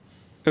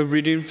A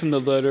reading from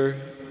the letter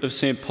of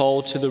St.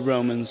 Paul to the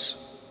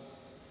Romans.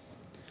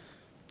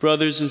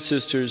 Brothers and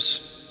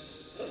sisters,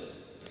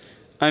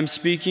 I'm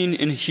speaking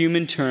in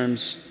human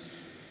terms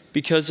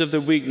because of the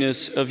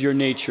weakness of your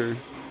nature.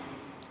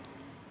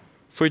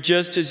 For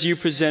just as you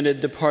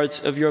presented the parts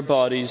of your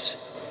bodies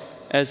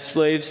as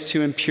slaves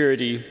to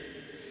impurity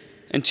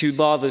and to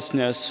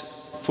lawlessness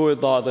for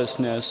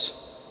lawlessness,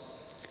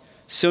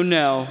 so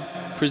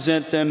now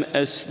present them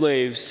as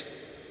slaves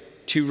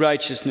to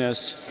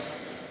righteousness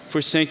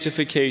for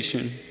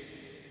sanctification.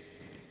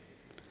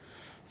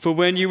 For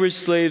when you were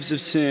slaves of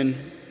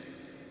sin,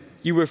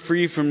 you were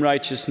free from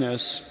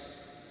righteousness.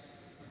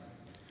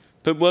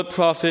 But what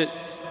profit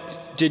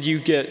did you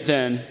get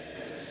then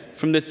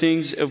from the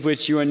things of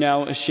which you are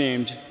now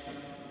ashamed?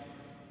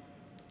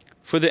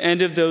 For the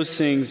end of those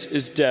things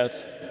is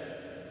death.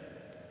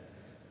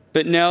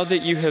 But now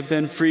that you have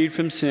been freed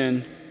from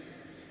sin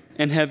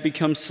and have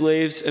become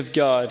slaves of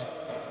God,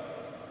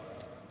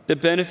 the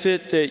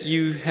benefit that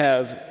you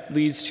have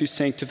leads to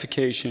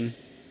sanctification,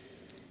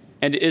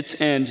 and its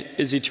end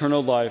is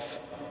eternal life.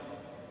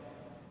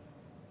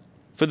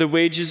 For the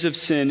wages of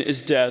sin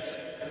is death,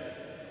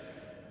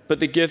 but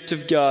the gift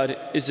of God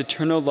is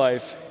eternal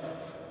life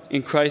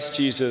in Christ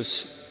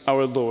Jesus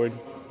our Lord.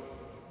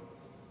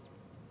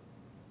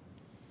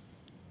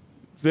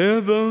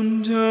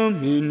 Verbum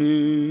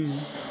Domini.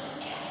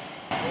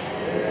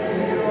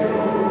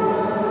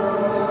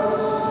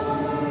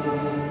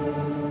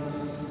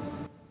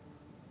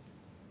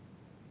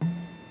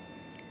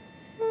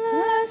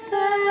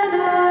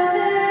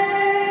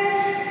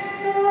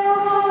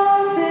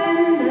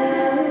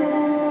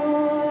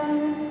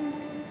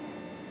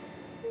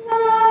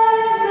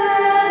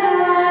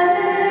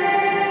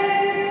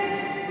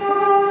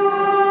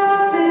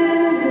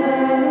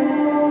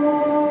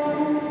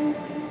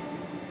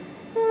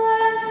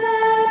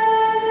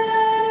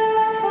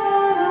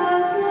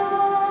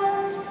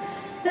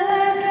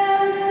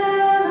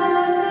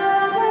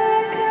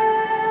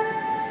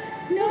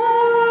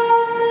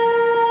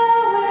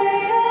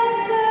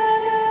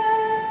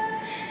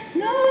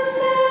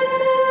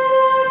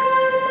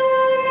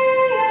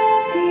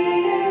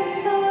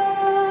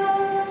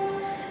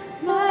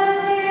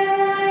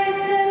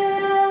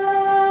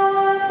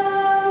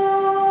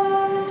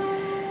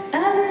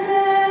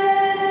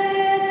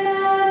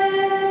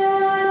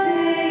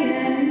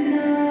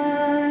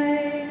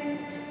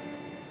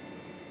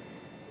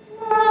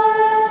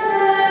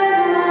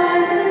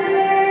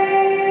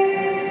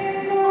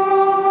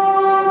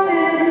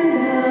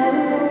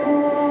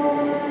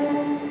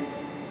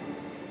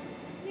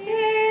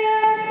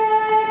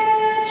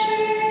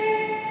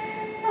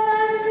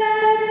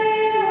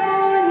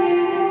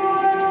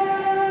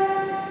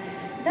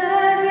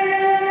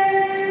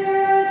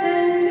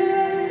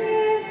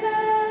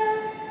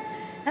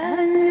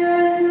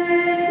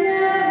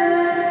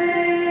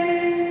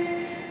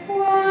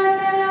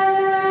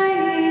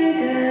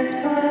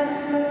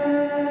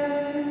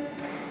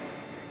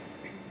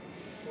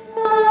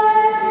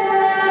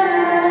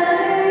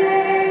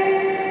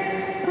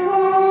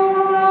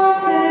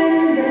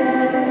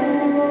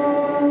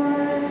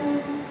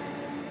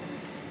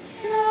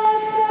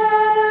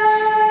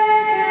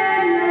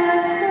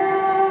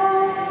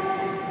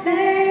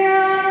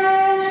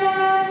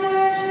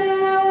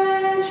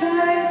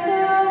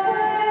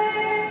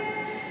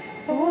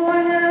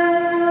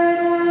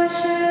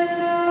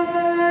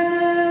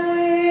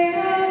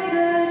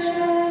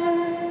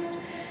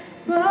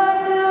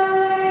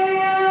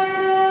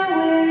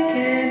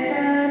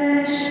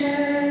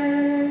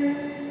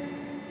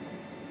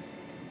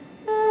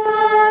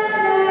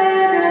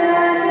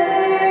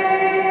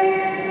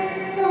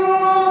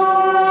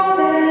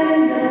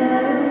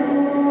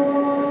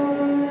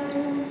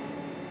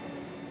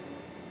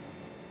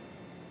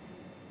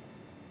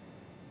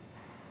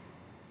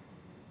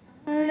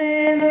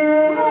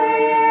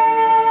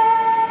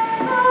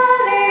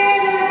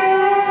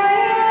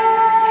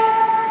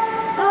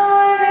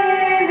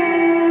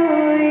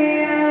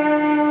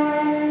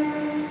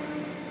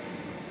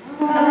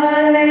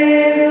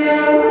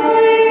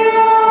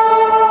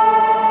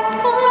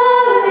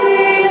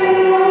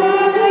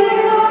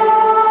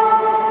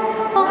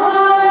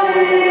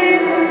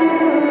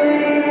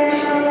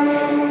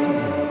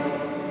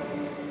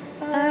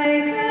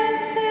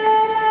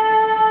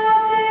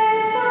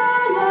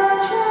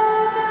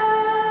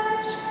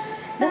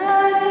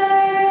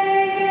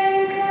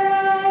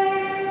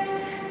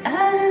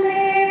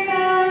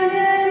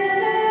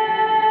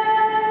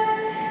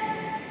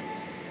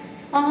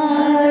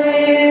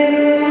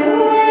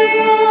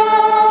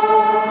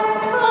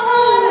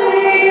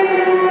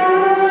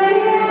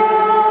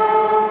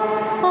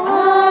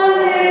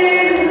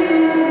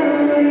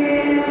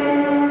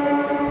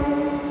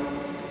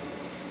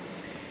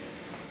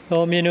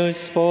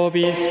 Dominus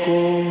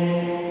vobiscum.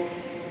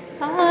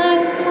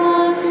 Et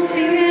cum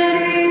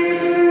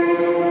spiritu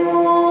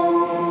tuo.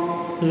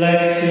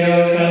 Lectio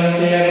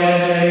Sancti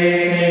Evangelii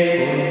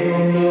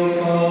secundum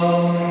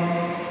Lucam.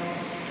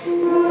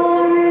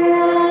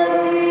 Gloria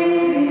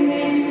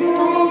tibi,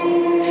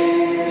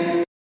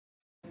 Domine.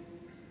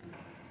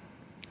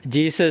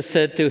 Jesus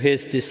said to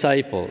his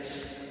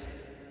disciples,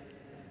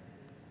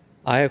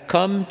 "I have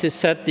come to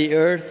set the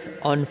earth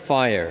on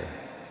fire,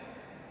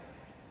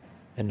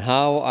 and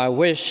how I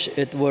wish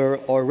it were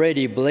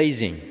already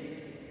blazing.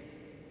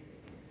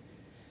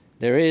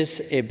 There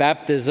is a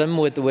baptism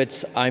with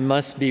which I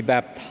must be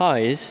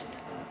baptized,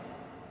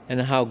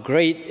 and how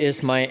great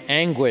is my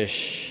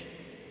anguish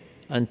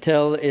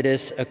until it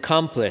is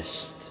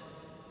accomplished.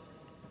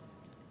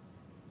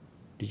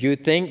 Do you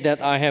think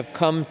that I have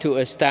come to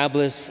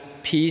establish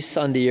peace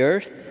on the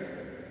earth?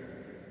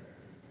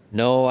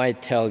 No, I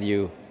tell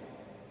you,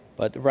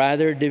 but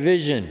rather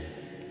division.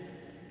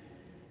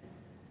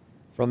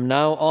 From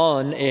now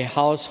on, a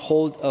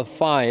household of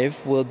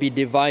 5 will be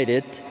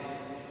divided,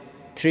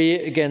 3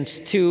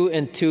 against 2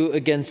 and 2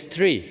 against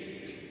 3.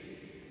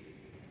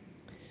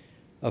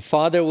 A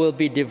father will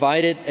be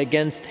divided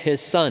against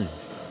his son,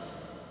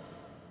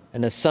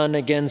 and a son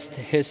against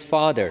his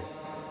father,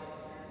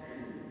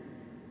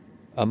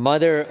 a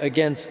mother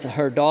against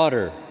her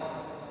daughter,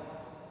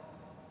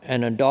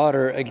 and a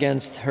daughter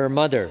against her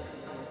mother,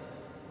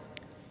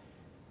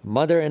 a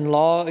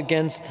mother-in-law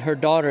against her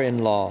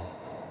daughter-in-law,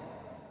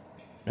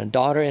 and a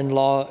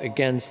daughter-in-law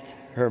against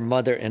her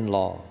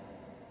mother-in-law."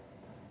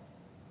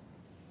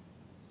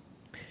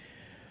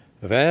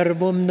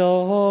 Verbum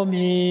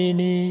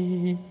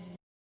Domini.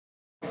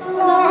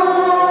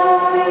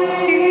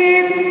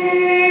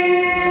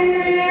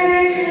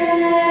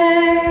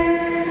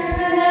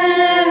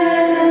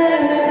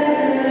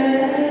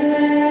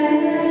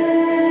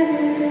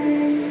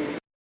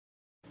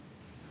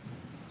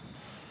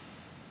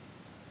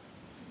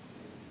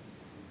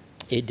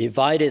 A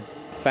divided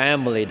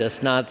family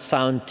does not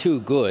sound too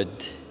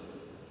good.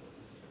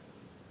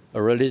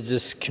 A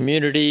religious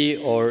community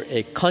or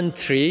a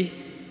country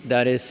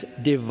that is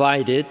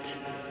divided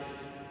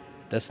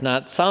does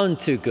not sound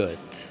too good.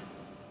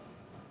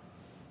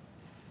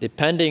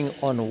 Depending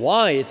on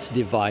why it's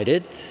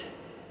divided,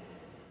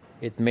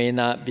 it may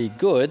not be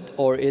good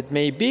or it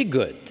may be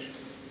good.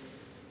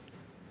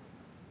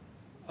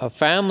 A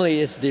family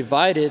is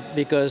divided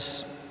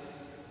because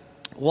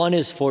one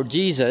is for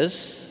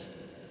Jesus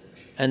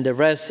and the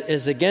rest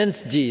is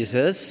against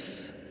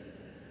Jesus.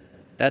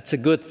 That's a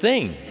good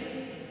thing.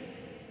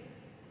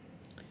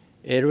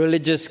 A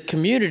religious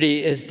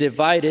community is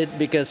divided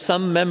because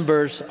some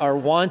members are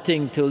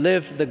wanting to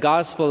live the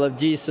gospel of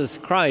Jesus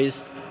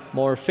Christ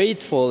more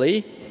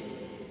faithfully,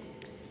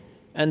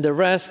 and the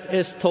rest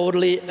is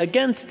totally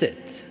against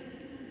it.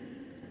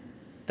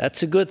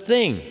 That's a good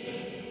thing.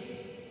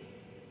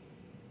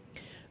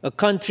 A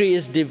country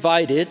is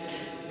divided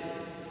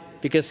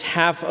because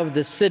half of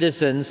the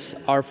citizens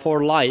are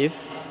for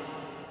life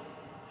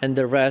and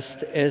the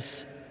rest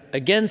is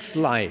against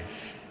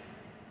life.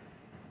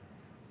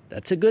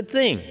 That's a good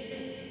thing.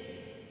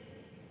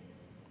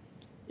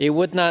 It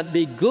would not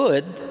be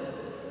good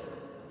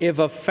if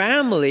a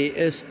family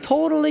is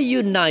totally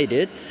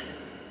united,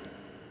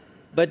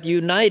 but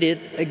united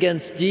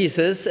against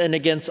Jesus and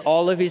against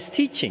all of his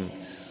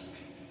teachings.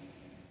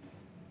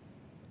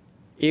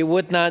 It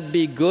would not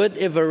be good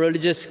if a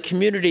religious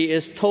community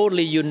is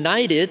totally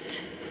united,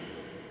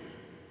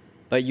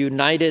 but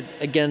united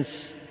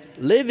against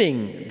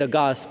living the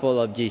gospel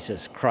of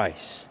Jesus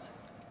Christ.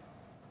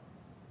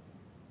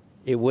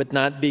 It would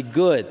not be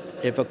good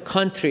if a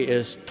country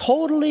is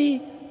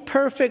totally,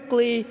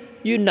 perfectly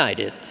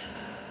united,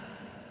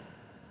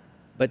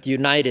 but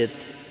united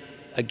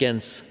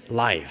against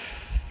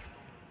life.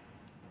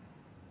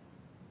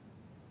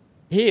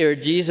 Here,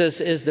 Jesus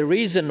is the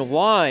reason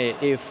why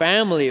a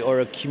family or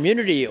a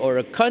community or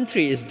a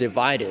country is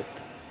divided.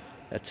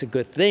 That's a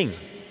good thing.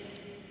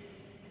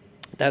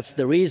 That's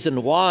the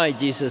reason why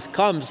Jesus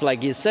comes.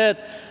 Like he said,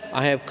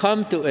 "I have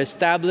come to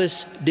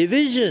establish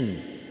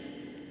division."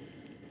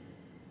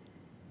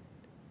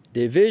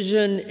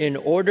 Division in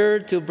order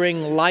to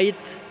bring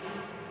light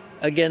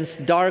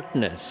against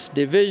darkness.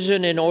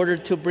 Division in order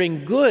to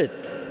bring good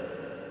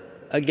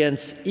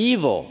against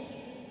evil.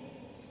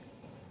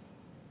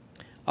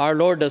 Our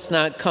Lord does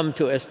not come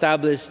to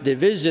establish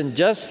division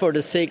just for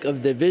the sake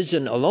of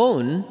division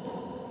alone.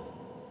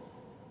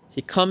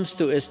 He comes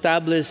to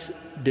establish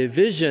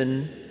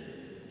division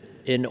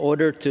in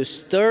order to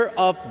stir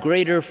up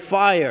greater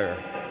fire,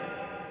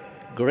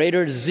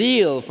 greater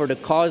zeal for the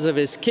cause of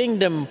his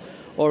kingdom,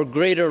 or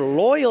greater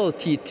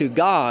loyalty to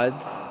God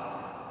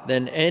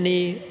than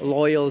any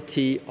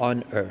loyalty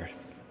on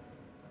earth.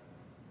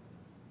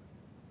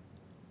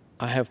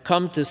 "I have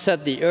come to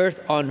set the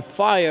earth on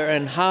fire,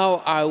 and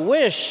how I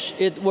wish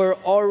it were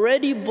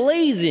already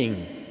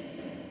blazing."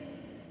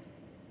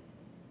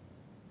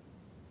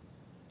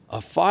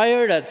 A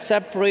fire that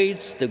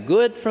separates the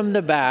good from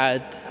the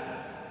bad,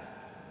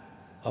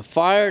 a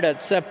fire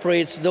that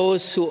separates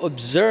those who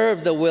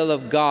observe the will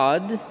of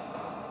God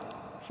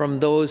from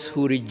those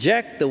who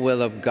reject the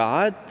will of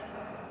God,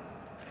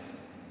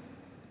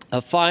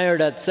 a fire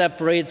that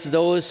separates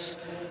those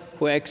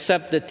who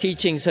accept the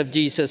teachings of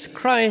Jesus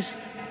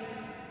Christ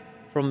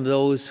from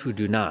those who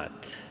do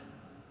not.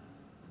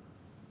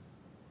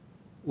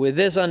 With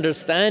this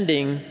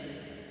understanding,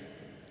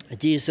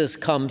 Jesus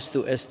comes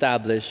to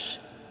establish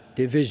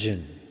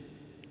division.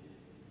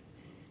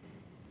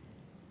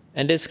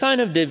 And this kind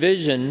of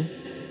division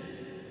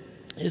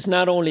is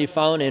not only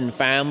found in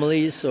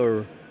families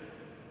or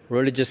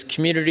religious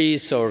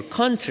communities or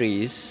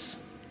countries,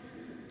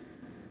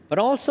 but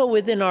also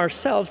within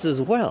ourselves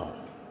as well.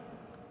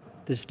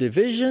 This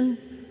division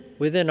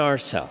within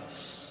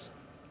ourselves.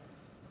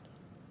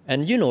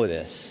 And you know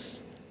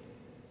this.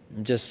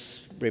 I'm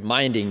just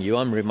reminding you,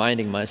 I'm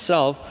reminding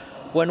myself,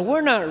 when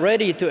we're not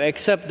ready to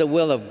accept the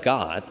will of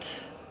God,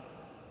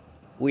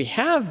 we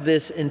have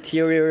this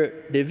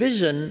interior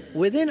division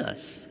within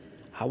us.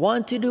 I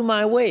want to do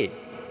my way.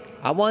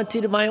 I want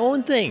to do my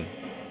own thing.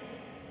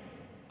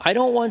 I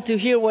don't want to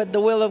hear what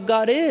the will of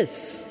God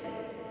is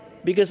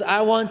because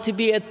I want to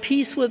be at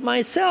peace with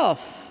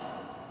myself.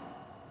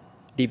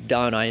 Deep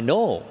down, I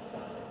know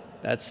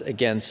that's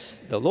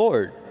against the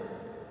Lord.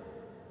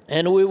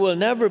 And we will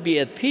never be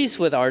at peace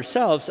with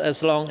ourselves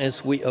as long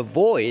as we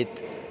avoid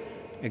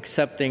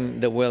accepting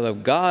the will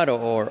of God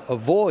or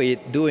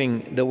avoid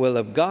doing the will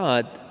of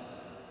God,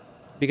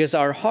 because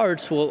our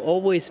hearts will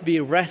always be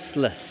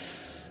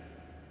restless.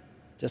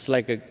 Just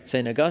like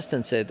St.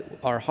 Augustine said,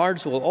 our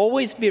hearts will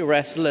always be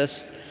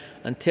restless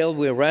until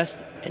we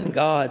rest in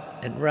God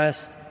and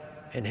rest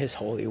in His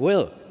holy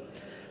will.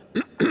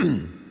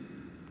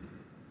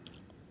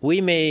 We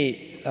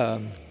may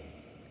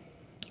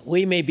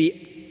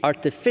be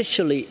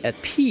artificially at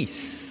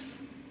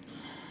peace.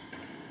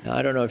 Now,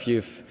 I don't know if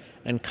you've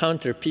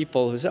encountered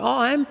people who say, "Oh,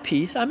 I'm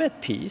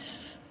at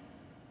peace."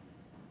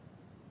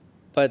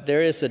 But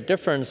there is a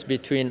difference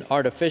between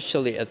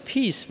artificially at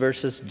peace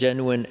versus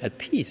genuinely at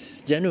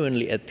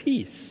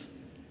peace.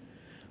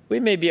 We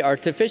may be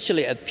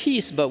artificially at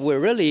peace, but we're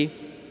really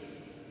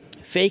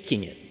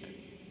faking it.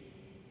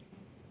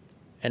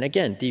 And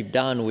again, deep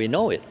down we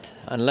know it.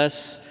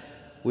 Unless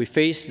we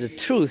face the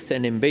truth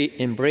and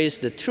embrace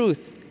the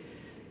truth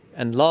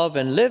and love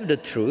and live the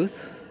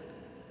truth,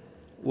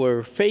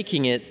 we're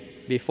faking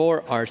it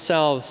before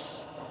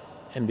ourselves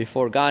and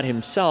before God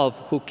Himself,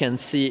 who can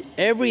see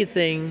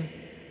everything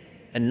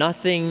and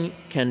nothing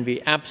can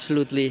be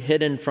absolutely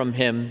hidden from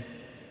Him,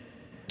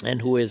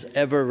 and who is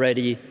ever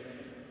ready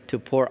to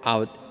pour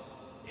out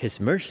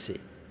His mercy.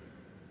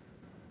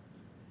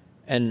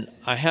 And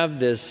I have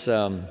this,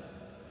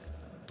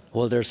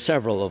 there's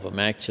several of them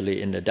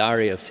actually in the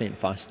diary of St.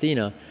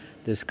 Faustina,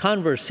 this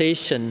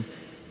conversation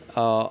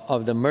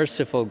of the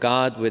merciful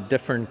God with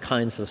different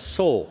kinds of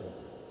soul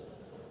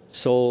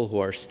who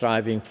are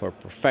striving for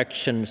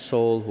perfection,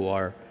 soul who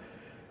are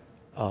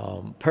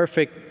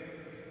perfect,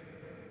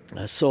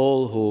 a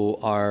soul who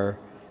are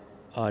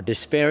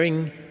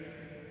despairing,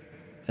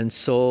 and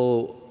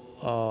sinful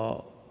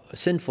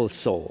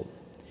soul.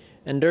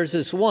 And there's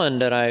this one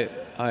that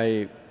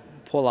I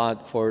pull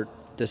out for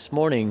this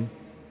morning,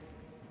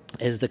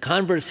 is the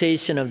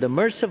conversation of the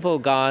merciful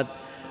God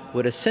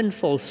with a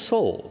sinful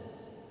soul.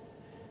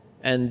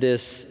 And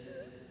this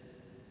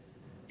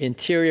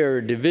interior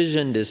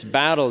division, this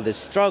battle, this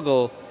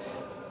struggle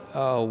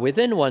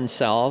within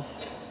oneself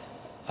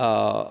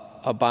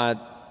about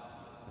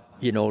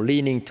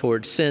leaning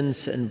towards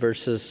sins and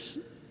versus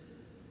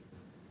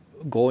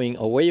going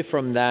away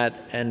from that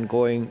and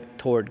going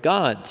toward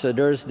God. So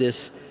there's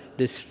this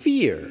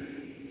fear.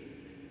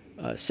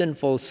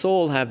 Sinful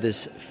soul have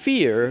this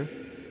fear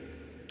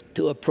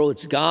to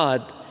approach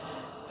God,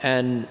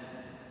 and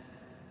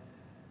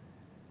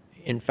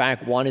in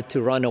fact wanted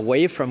to run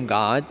away from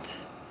God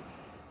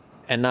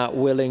and not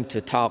willing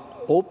to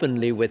talk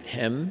openly with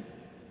Him.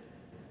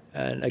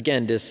 And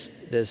again,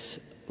 this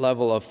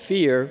level of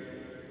fear,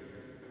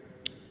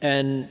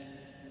 and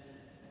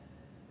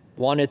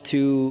wanted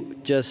to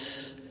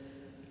just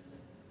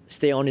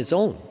stay on his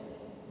own.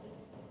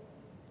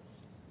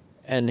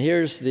 And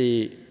here's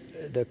the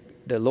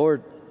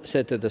Lord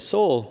said to the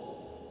soul,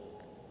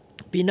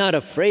 "Be not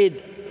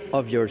afraid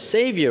of your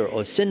Savior,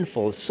 O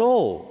sinful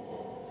soul.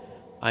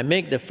 I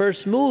make the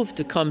first move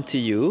to come to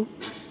you,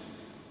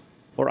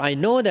 for I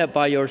know that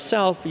by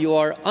yourself you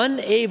are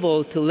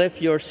unable to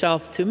lift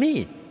yourself to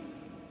me.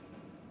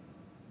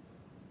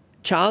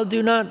 Child,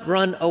 do not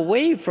run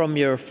away from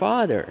your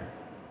Father.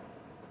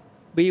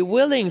 Be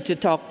willing to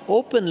talk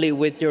openly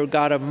with your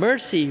God of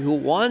mercy, who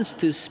wants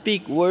to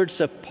speak words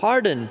of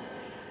pardon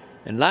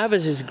and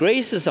lavish His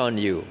graces on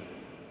you.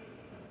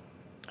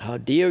 How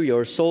dear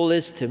your soul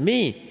is to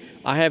me.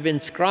 I have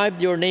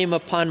inscribed your name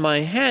upon my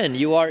hand.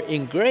 You are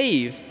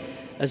engraved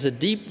as a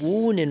deep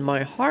wound in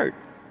my heart."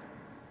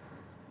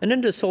 And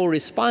then the soul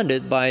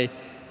responded by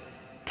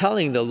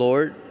telling the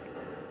Lord,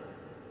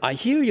 "I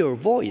hear your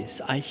voice.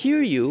 I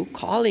hear you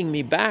calling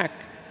me back,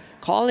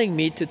 calling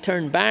me to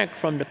turn back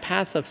from the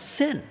path of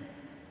sin.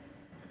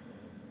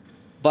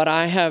 But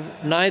I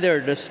have neither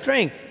the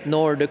strength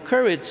nor the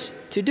courage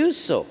to do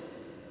so."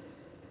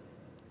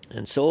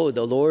 And so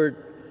the Lord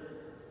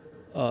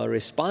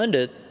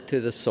responded to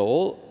the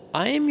soul,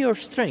 "I am your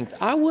strength.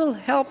 I will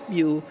help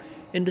you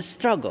in the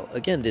struggle."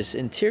 Again, this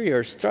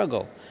interior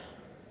struggle.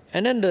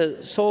 And then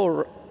the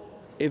soul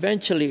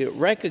eventually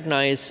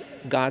recognize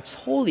God's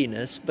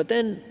holiness, but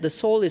then the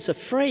soul is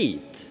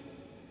afraid.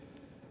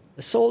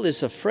 The soul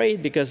is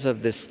afraid because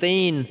of the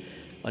stain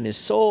on his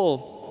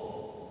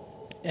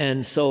soul.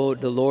 And so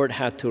the Lord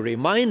had to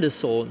remind the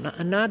soul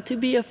not to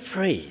be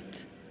afraid.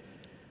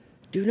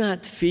 Do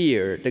not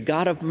fear the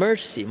God of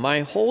mercy.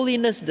 My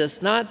holiness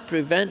does not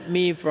prevent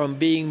me from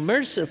being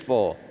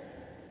merciful.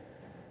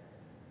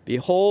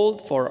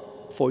 Behold,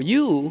 for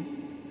you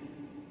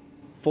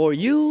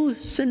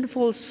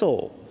sinful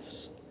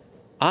souls,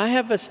 I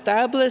have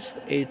established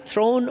a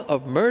throne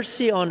of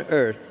mercy on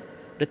earth,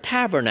 the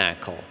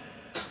tabernacle.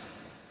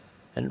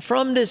 And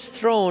from this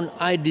throne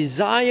I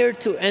desire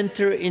to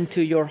enter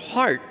into your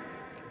heart.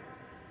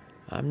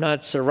 I'm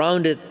not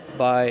surrounded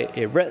by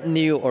a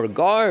retinue or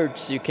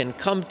guards. You can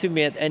come to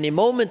me at any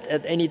moment,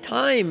 at any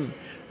time.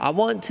 I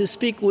want to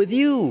speak with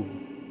you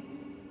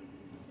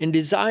in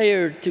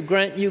desire to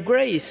grant you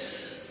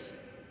grace.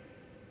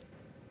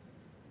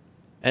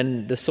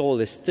 And the soul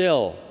is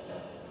still,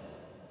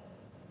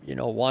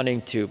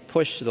 wanting to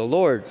push the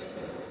Lord.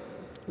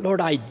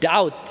 Lord, I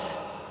doubt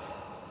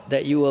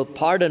that you will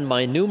pardon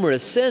my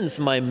numerous sins.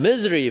 My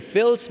misery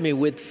fills me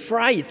with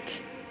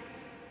fright.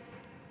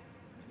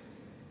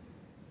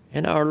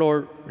 And our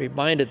Lord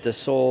reminded the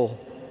soul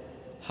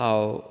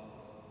how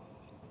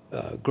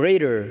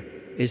greater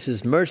is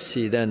his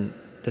mercy than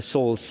the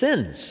soul's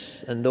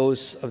sins and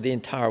those of the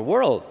entire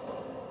world.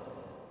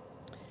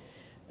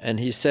 And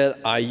he said,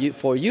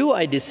 for you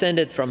I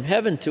descended from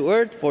heaven to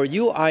earth. For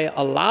you I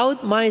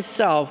allowed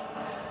myself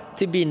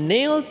to be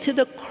nailed to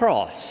the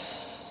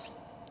cross.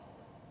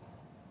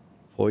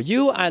 For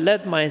you I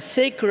let my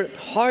sacred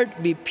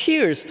heart be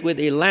pierced with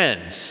a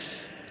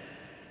lance,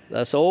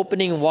 thus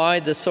opening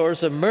wide the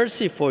source of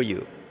mercy for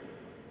you.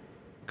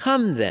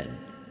 Come then,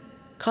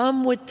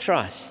 come with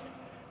trust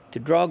to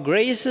draw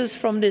graces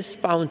from this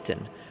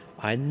fountain.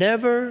 I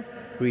never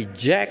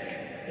reject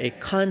a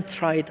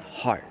contrite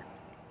heart.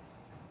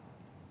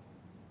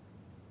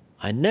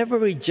 I never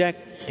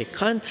reject a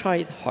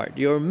contrite heart.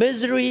 Your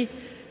misery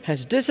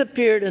has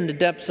disappeared in the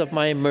depths of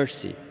my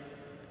mercy.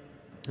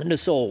 And the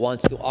soul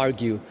wants to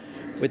argue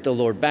with the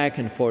Lord back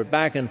and forth,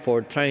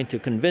 trying to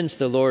convince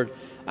the Lord,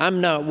 I'm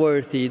not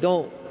worthy,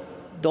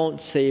 don't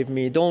save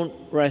me, don't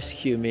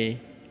rescue me.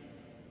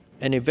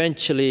 And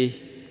eventually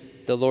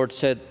the Lord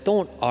said,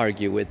 don't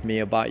argue with me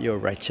about your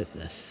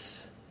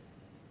wretchedness.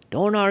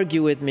 Don't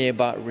argue with me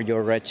about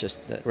your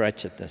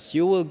wretchedness.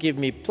 You will give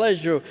me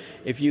pleasure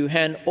if you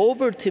hand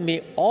over to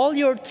me all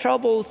your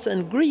troubles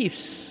and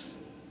griefs.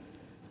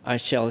 I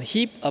shall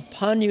heap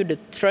upon you the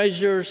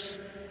treasures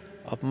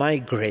of my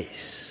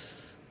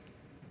grace.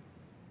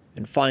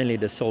 And finally,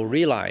 the soul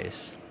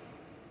realized,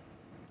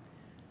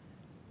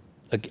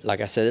 like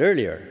I said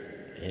earlier,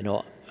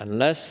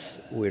 unless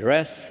we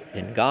rest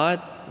in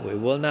God, we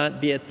will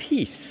not be at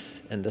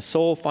peace. And the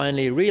soul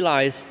finally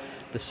realized,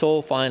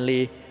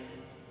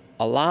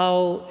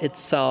 allow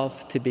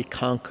itself to be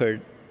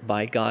conquered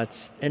by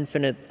God's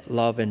infinite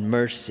love and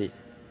mercy.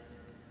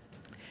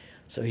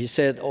 So he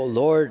said, "O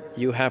Lord,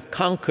 you have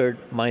conquered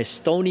my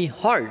stony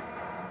heart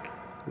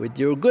with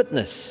your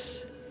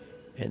goodness.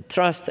 In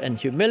trust and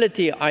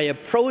humility, I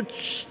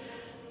approach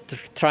the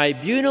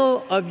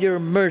tribunal of your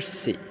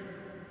mercy."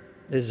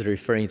 This is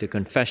referring to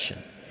confession.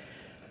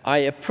 I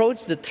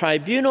approach the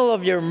tribunal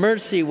of your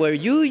mercy where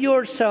you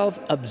yourself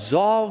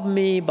absolve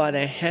me by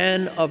the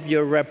hand of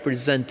your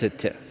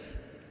representative.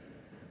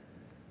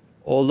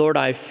 O Lord,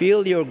 I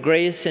feel your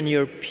grace and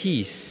your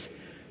peace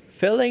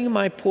filling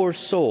my poor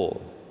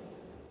soul.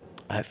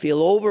 I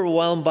feel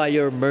overwhelmed by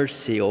your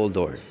mercy, O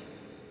Lord.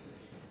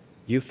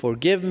 You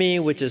forgive me,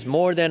 which is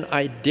more than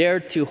I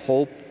dared to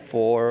hope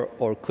for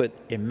or could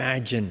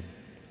imagine.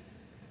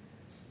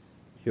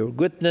 Your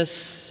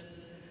goodness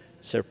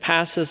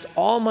surpasses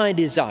all my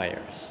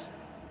desires.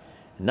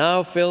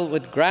 Now, filled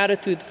with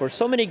gratitude for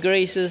so many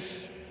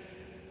graces,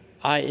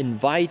 I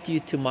invite you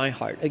to my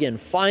heart. Again,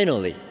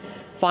 finally,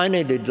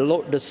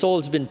 the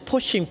soul's been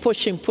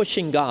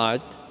pushing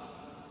God.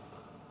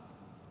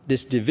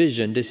 This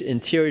division, this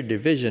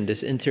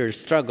interior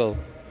struggle.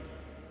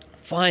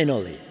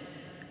 Finally,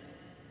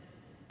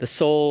 the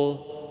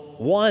soul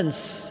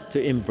wants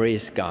to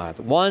embrace God,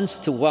 wants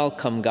to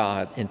welcome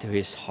God into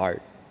his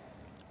heart.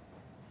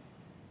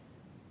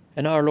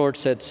 And our Lord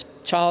said,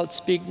 "Child,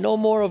 speak no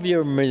more of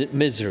your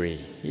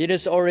misery. It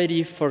is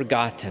already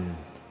forgotten.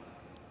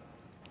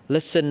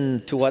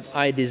 Listen to what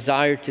I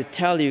desire to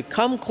tell you.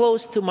 Come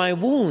close to my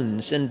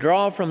wounds and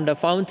draw from the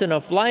fountain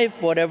of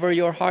life whatever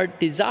your heart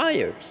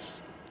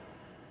desires.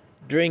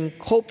 Drink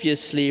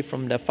copiously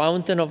from the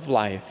fountain of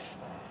life,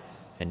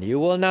 and you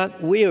will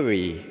not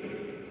weary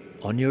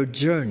on your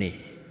journey."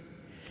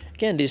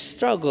 Again, this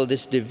struggle,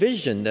 this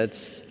division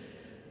that's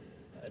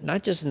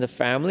not just in the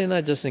family,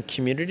 not just in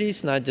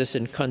communities, not just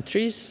in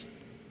countries,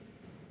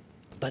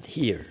 but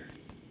here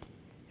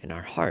in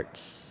our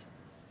hearts.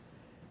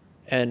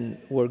 And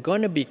we're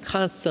going to be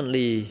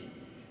constantly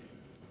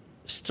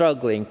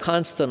struggling,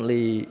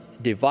 constantly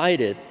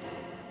divided,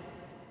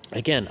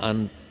 again,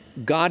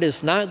 God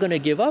is not going to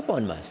give up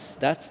on us.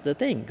 That's the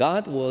thing.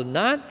 God will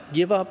not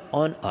give up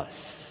on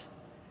us.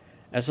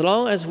 As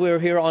long as we're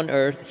here on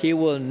earth, He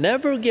will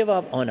never give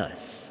up on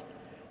us,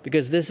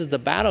 because this is the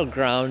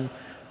battleground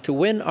to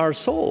win our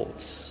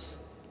souls.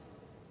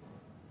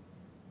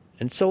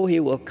 And so He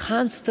will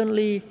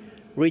constantly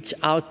reach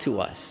out to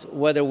us,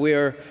 whether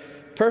we're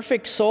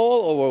perfect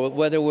soul or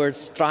whether we're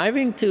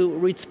striving to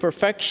reach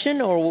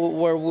perfection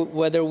or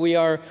whether we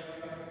are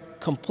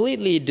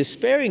completely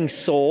despairing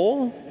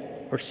soul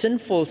or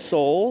sinful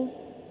soul.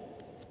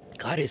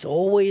 God is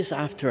always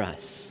after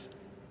us.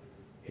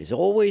 He's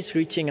always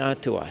reaching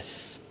out to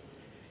us.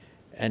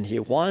 And He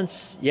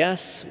wants,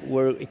 yes,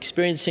 we're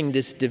experiencing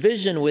this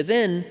division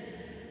within,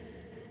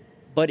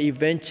 but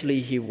eventually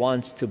He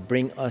wants to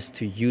bring us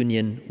to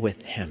union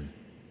with Him.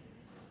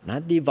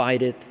 Not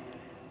divided,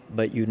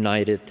 but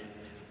united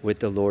with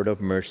the Lord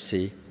of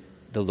mercy,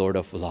 the Lord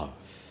of love.